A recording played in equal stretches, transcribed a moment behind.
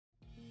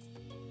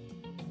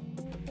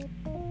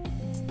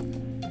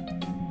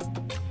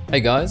Hey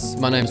guys,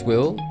 my name's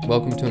Will.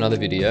 Welcome to another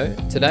video.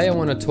 Today I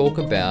want to talk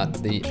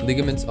about the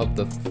ligaments of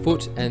the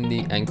foot and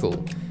the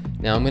ankle.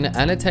 Now I'm going to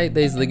annotate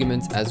these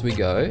ligaments as we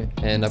go,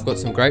 and I've got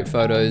some great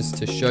photos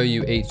to show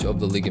you each of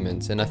the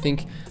ligaments. And I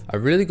think a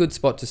really good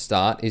spot to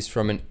start is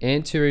from an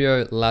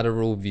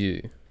anterior-lateral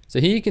view. So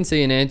here you can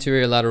see an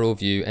anterior-lateral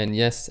view, and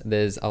yes,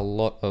 there's a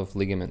lot of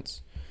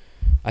ligaments.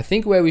 I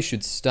think where we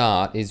should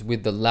start is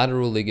with the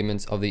lateral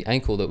ligaments of the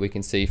ankle that we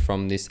can see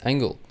from this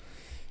angle.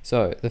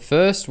 So the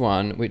first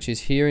one, which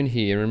is here and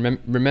here,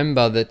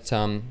 remember that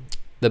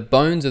the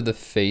bones of the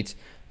feet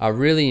are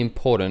really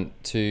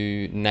important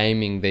to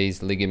naming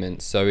these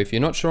ligaments. So if you're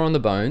not sure on the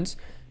bones,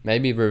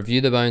 maybe review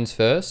the bones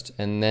first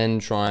and then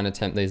try and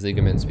attempt these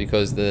ligaments,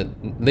 because the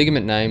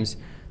ligament names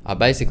are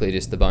basically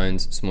just the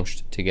bones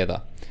smushed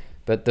together.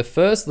 But the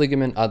first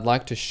ligament I'd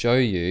like to show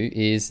you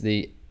is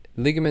the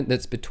ligament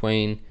that's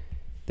between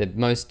the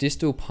most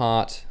distal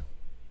part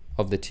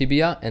of the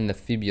tibia and the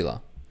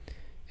fibula.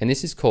 And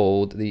this is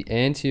called the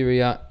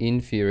anterior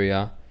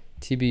inferior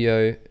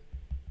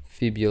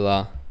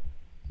tibiofibular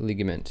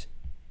ligament.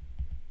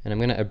 And I'm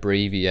going to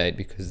abbreviate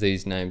because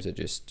these names are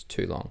just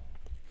too long.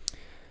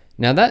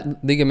 Now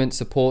that ligament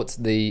supports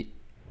the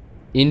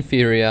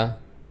inferior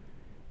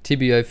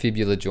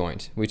tibiofibular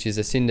joint, which is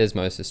a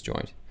syndesmosis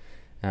joint.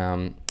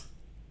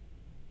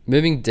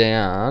 Moving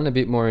down a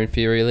bit more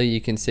inferiorly,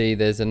 you can see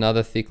there's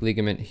another thick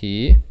ligament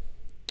here.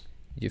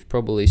 You've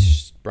probably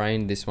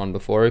sprained this one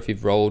before if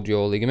you've rolled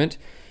your ligament.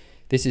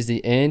 This is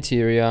the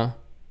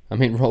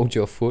rolled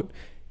your foot,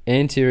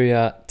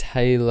 anterior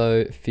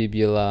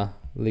talofibular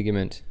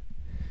ligament.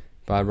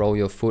 By roll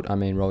your foot, I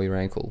mean roll your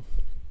ankle.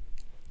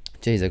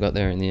 Geez, I got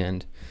there in the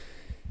end.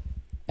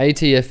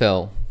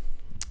 ATFL.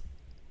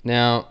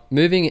 Now,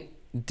 moving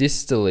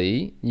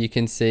distally, you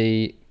can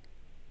see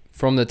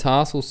from the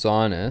tarsal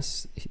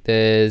sinus,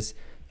 there's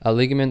a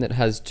ligament that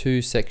has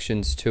two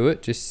sections to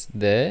it, just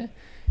there.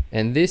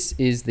 And this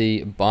is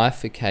the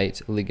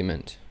bifurcate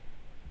ligament.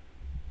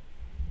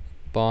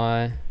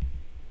 Bifurcate,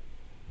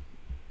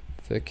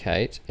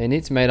 and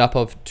it's made up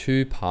of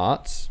two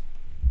parts.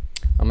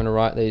 I'm going to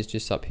write these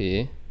just up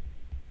here.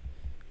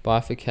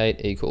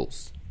 Bifurcate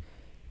equals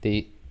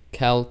the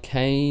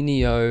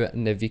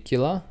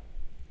calcaneonavicular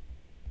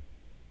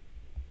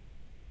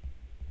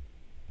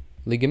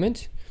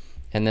ligament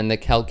and then the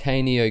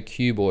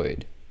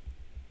calcaneocuboid.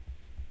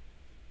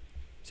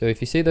 So if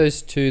you see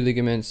those two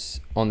ligaments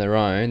on their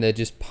own, they're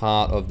just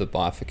part of the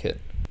bifurcate.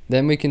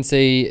 Then we can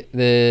see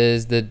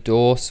there's the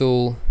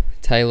dorsal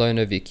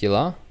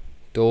talonavicular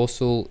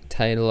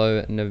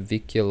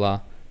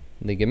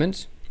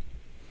ligament.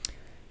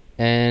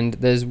 And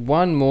there's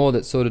one more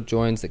that sort of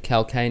joins the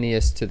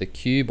calcaneus to the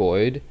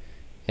cuboid,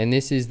 and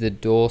this is the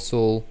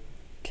dorsal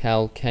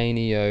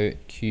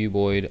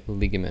calcaneocuboid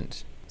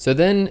ligament. So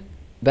then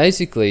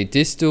basically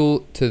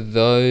distal to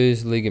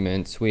those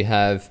ligaments we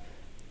have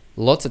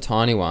lots of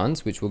tiny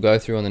ones, which we'll go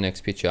through on the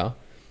next picture.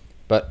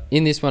 But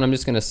in this one, I'm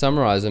just going to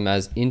summarize them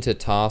as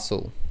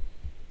intertarsal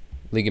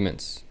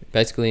ligaments,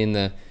 basically in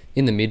the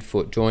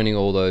midfoot, joining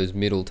all those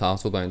middle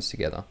tarsal bones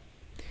together.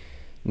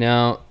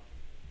 Now,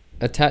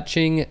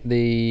 attaching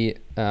the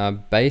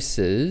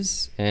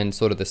bases and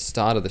sort of the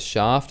start of the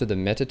shaft of the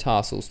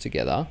metatarsals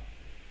together,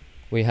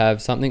 we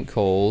have something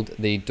called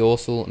the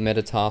dorsal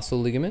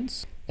metatarsal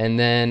ligaments. And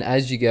then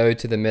as you go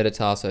to the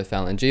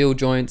metatarsophalangeal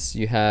joints,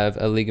 you have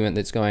a ligament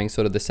that's going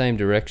sort of the same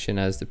direction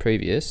as the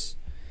previous.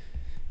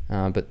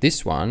 But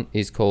this one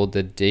is called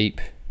the deep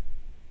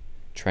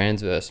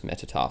transverse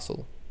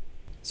metatarsal.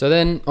 So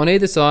then on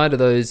either side of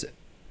those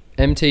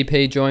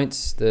MTP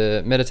joints,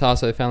 the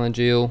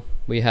metatarsophalangeal,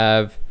 we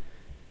have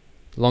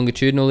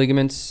longitudinal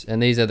ligaments,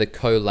 and these are the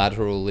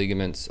collateral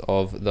ligaments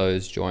of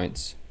those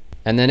joints.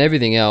 And then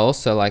everything else,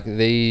 so like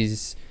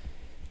these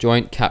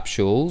joint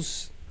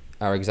capsules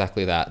are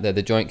exactly that. They're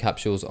the joint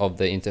capsules of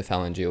the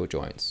interphalangeal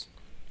joints.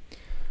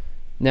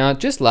 Now,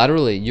 just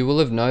laterally, you will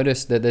have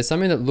noticed that there's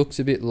something that looks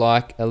a bit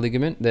like a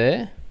ligament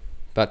there,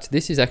 but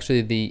this is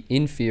actually the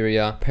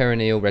inferior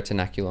peroneal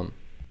retinaculum,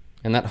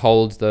 and that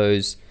holds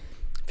those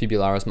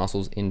fibularis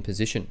muscles in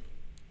position.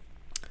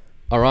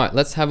 All right,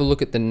 let's have a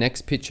look at the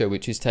next picture,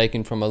 which is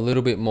taken from a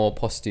little bit more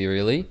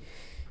posteriorly.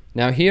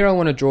 Now here I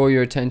want to draw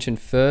your attention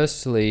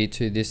firstly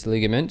to this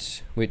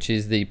ligament, which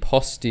is the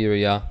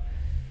posterior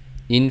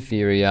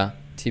inferior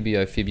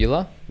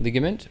tibiofibular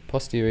ligament,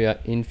 posterior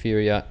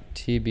inferior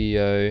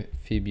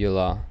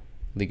tibiofibular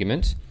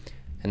ligament,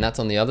 and that's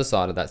on the other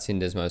side of that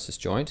syndesmosis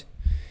joint.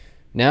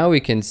 Now we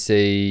can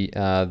see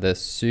the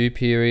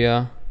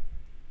superior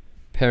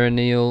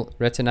peroneal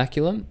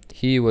retinaculum.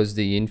 Here was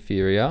the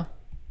inferior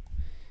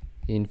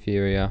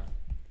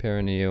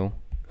peroneal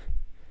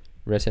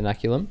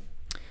retinaculum.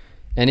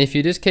 And if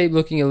you just keep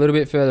looking a little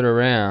bit further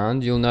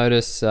around, you'll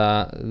notice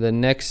the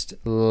next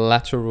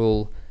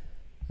lateral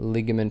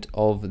ligament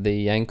of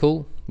the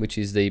ankle, which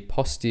is the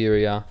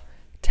posterior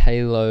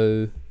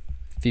talofibular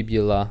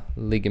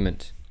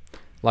ligament,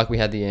 like we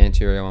had the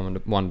anterior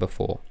one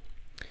before.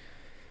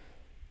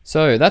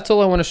 So that's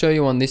all I want to show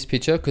you on this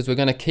picture, because we're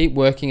going to keep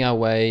working our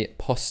way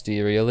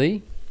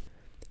posteriorly.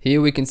 Here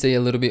we can see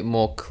a little bit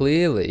more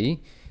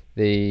clearly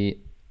the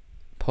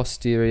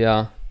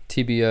posterior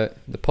inferior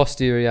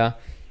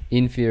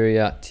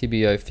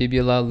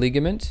tibiofibular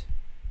ligament.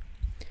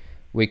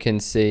 We can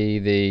see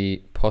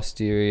the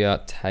posterior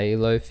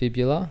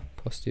talofibular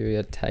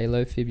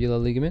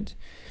ligament.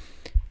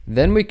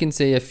 Then we can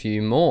see a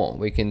few more.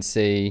 We can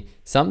see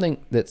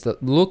something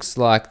that looks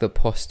like the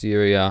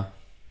posterior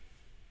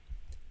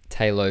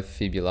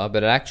talofibular,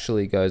 but it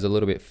actually goes a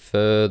little bit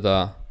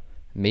further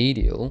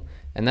medial,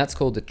 and that's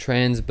called the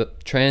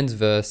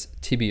transverse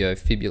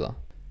tibiofibula.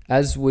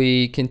 As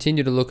we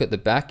continue to look at the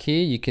back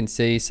here, you can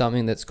see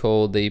something that's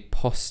called the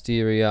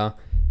posterior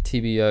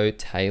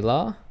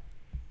tibiotalar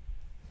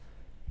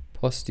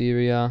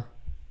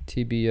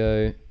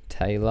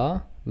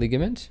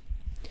ligament.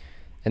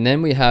 And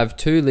then we have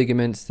two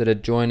ligaments that are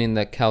joining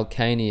the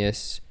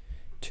calcaneus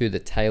to the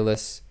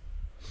talus.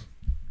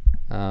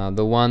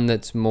 The one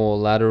that's more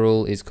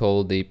lateral is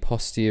called the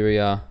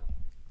posterior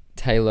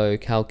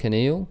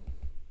talocalcaneal,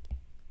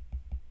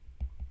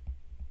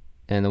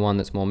 and the one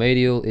that's more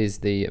medial is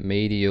the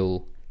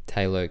medial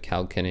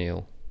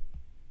talocalcaneal.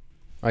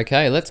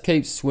 Okay, let's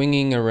keep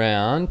swinging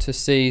around to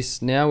see.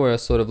 Now we're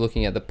sort of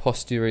looking at the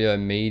posterior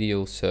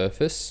medial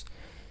surface.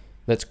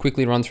 Let's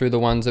quickly run through the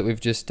ones that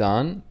we've just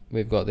done.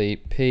 We've got the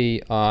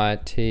PITFL,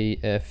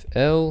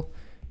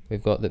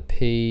 we've got the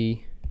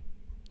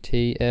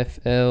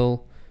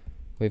PTFL,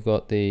 we've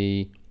got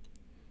the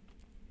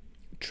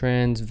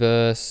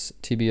transverse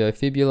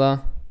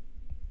tibiofibula,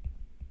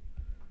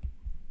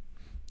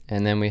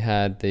 and then we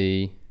had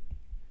the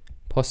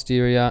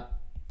posterior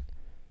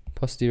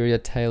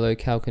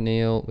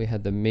talocalcaneal, we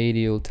had the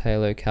medial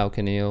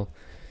talocalcaneal.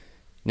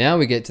 Now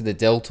we get to the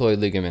deltoid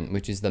ligament,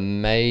 which is the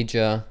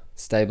major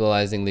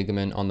stabilizing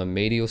ligament on the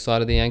medial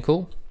side of the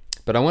ankle.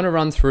 But I want to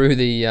run through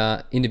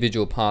the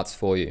individual parts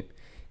for you,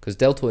 because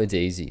deltoid's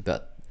easy,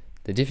 but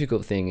the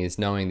difficult thing is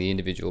knowing the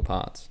individual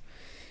parts.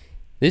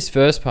 This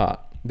first part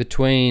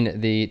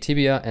between the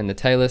tibia and the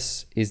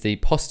talus is the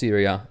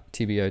posterior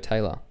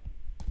tibiotalar.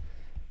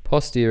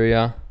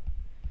 Posterior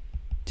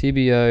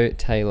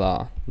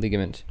tibiotalar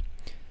ligament.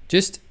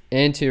 Just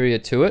anterior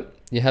to it,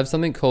 you have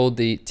something called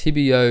the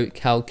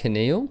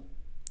tibiocalcaneal.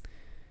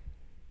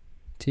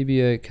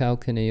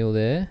 Tibiocalcaneal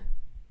there.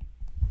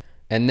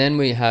 And then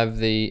we have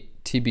the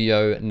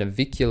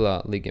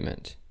tibionavicular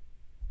ligament.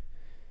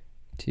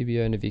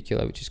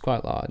 Tibionavicular, which is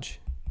quite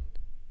large.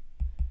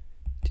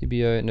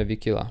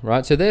 Tibionavicular,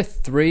 right? So they're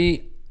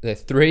three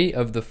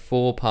of the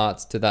four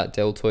parts to that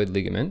deltoid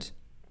ligament.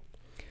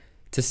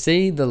 To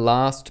see the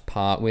last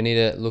part, we need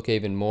to look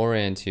even more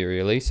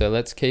anteriorly. So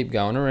let's keep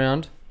going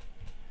around.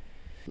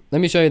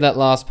 Let me show you that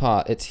last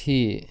part. It's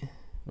here,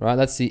 right?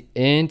 That's the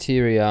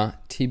anterior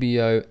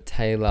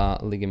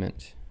tibiotalar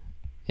ligament.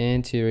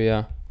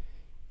 Anterior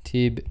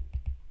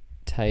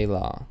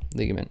tibtalar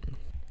ligament.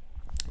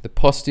 The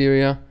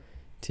posterior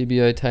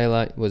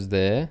tibiotalar was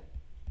there.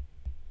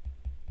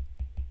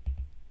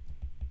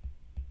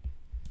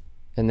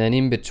 And then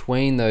in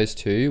between those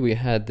two, we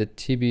had the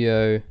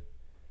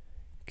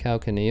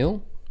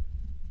tibiocalcaneal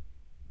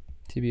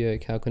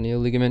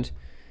ligament,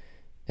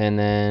 and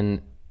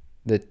then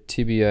the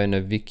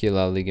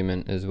tibionavicular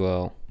ligament as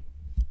well.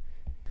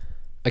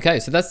 Okay,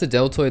 so that's the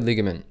deltoid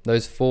ligament.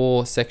 Those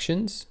four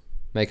sections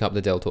make up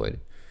the deltoid.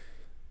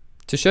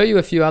 To show you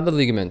a few other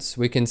ligaments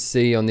we can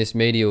see on this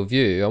medial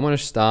view, I want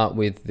to start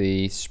with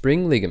the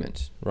spring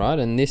ligament, right?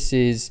 And this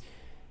is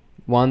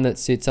one that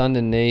sits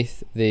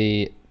underneath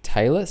the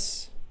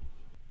talus,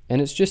 and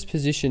it's just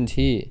positioned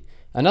here.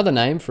 Another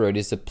name for it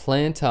is the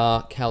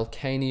plantar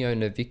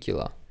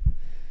calcaneonavicular.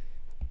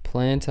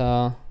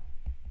 Plantar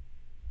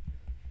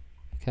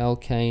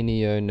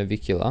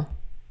calcaneonavicular.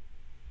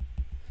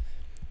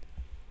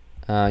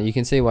 You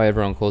can see why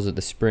everyone calls it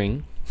the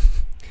spring.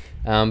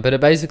 But it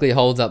basically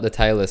holds up the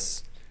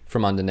talus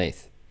from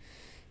underneath.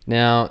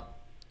 Now,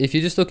 if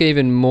you just look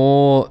even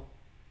more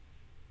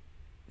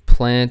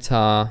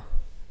plantar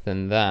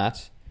than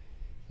that,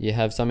 you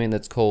have something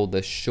that's called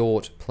the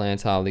short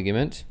plantar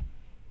ligament.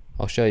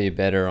 I'll show you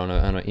better on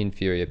an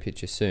inferior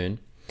picture soon.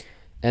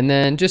 And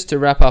then just to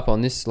wrap up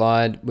on this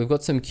slide, we've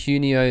got some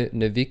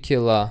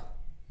cuneo-navicular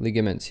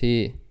ligaments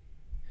here.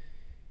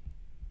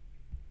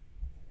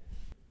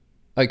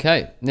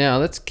 Okay, now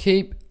let's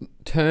keep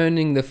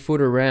turning the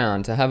foot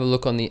around to have a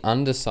look on the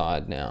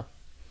underside now.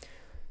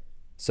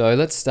 So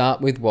let's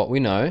start with what we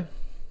know.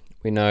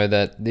 We know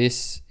that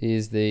this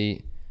is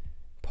the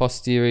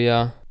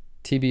posterior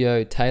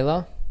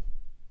tibiotalar.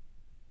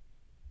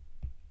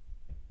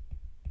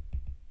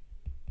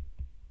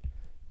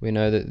 We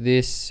know that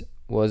this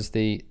was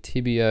the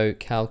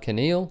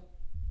tibiocalcaneal.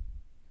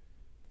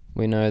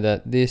 We know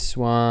that this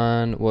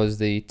one was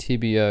the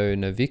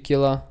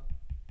tibionavicular.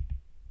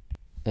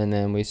 And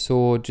then we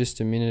saw just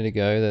a minute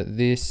ago that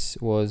this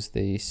was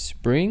the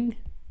spring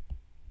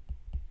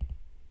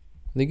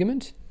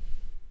ligament.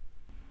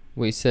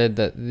 We said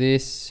that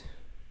this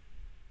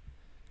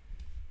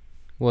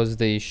was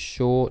the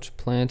short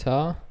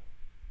plantar,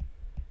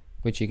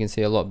 which you can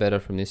see a lot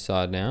better from this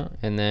side now.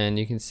 And then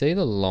you can see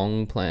the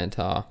long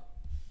plantar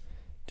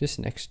just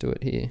next to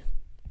it here.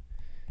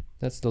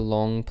 That's the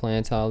long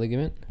plantar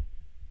ligament.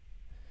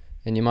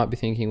 And you might be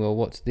thinking, well,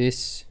 what's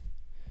this?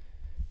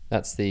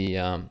 That's the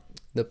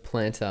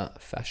plantar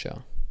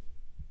fascia.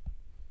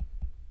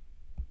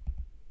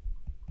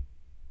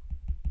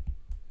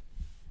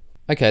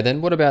 Okay,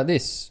 then what about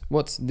this?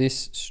 What's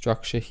this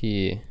structure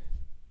here?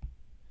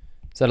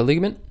 Is that a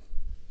ligament?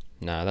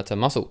 No, that's a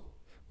muscle.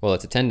 Well,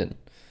 it's a tendon.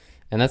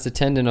 And that's a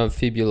tendon of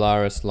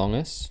fibularis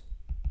longus.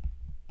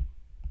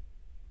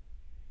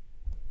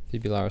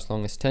 Fibularis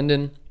longus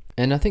tendon.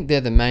 And I think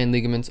they're the main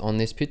ligaments on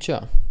this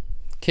picture.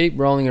 Keep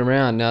rolling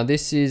around. Now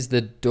this is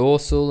the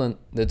dorsal and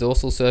the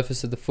dorsal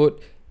surface of the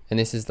foot. And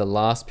this is the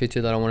last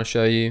picture that I want to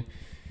show you.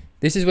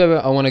 This is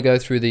where I want to go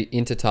through the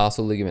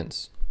intertarsal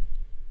ligaments.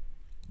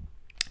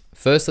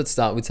 First, let's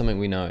start with something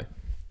we know.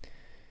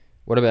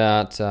 What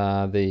about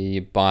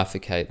the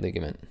bifurcate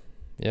ligament?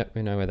 Yep,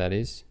 we know where that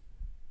is.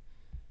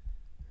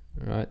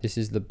 All right, this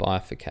is the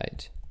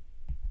bifurcate.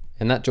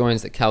 And that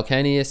joins the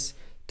calcaneus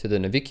to the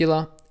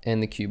navicular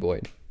and the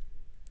cuboid.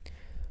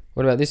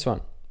 What about this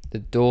one? The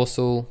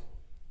dorsal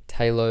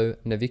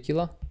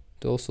talonavicular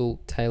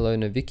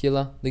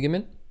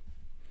ligament.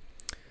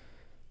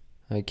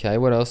 Okay,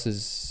 what else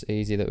is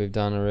easy that we've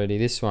done already?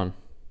 This one.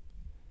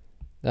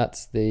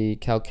 That's the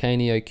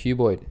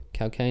calcaneo-cuboid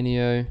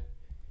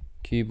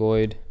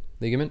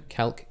ligament,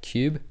 calc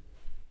cube.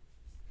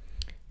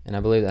 And I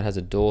believe that has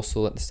a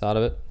dorsal at the start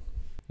of it.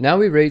 Now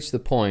we reach the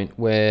point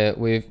where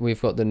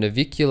we've got the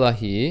navicular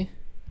here,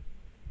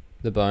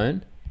 the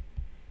bone,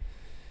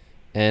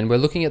 and we're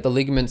looking at the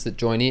ligaments that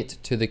join it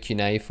to the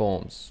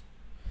cuneiforms.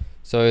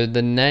 So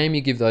the name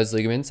you give those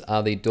ligaments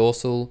are the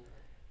dorsal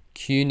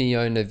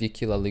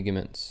cuneonavicular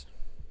ligaments.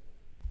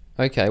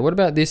 Okay, what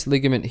about this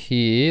ligament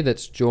here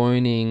that's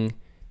joining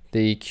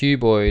the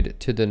cuboid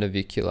to the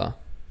navicular?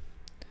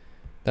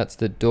 That's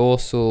the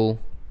dorsal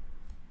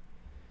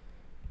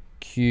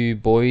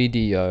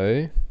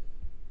cuboideo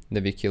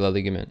navicular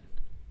ligament.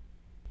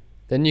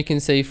 Then you can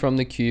see from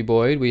the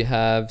cuboid we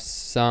have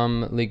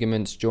some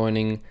ligaments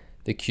joining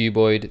the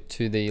cuboid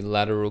to the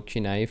lateral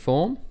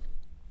cuneiform.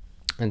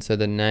 And so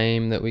the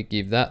name that we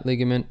give that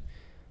ligament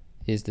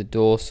is the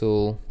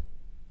dorsal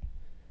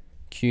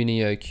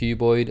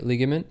cuneo-cuboid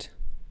ligament,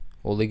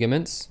 or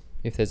ligaments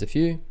if there's a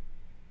few.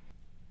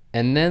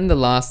 And then the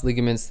last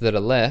ligaments that are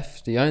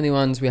left, the only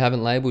ones we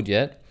haven't labeled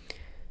yet,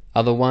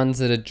 are the ones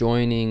that are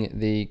joining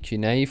the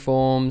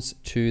cuneiforms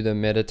to the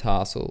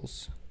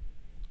metatarsals.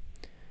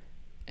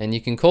 And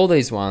you can call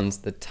these ones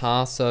the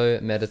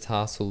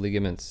tarso-metatarsal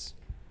ligaments,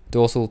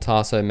 dorsal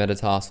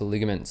tarso-metatarsal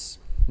ligaments.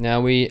 Now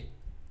we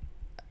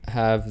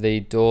have the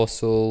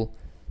dorsal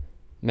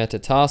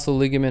metatarsal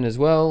ligament as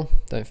well,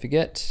 don't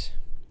forget.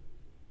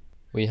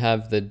 We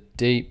have the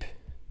deep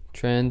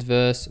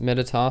transverse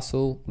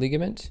metatarsal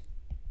ligament.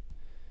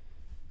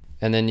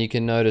 And then you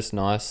can notice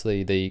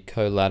nicely the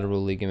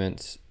collateral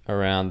ligaments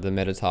around the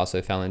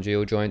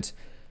metatarsophalangeal joints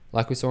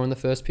like we saw in the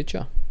first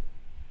picture.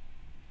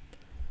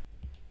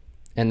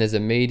 And there's a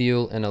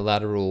medial and a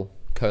lateral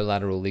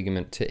collateral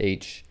ligament to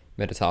each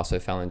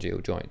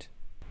metatarsophalangeal joint.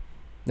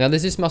 Now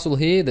there's this muscle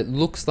here that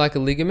looks like a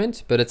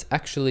ligament, but it's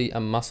actually a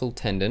muscle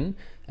tendon,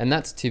 and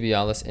that's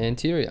tibialis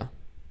anterior.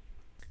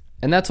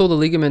 And that's all the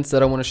ligaments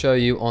that I want to show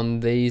you on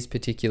these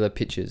particular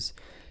pictures.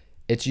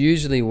 It's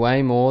usually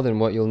way more than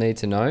what you'll need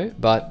to know,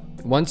 but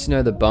once you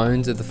know the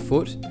bones of the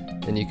foot,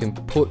 then you can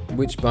put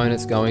which bone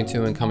it's going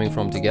to and coming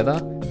from together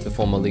to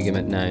form a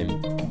ligament name.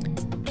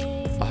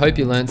 I hope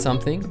you learned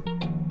something.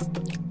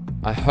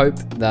 I hope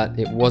that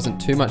it wasn't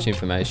too much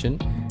information,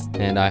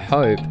 and I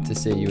hope to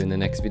see you in the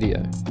next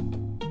video.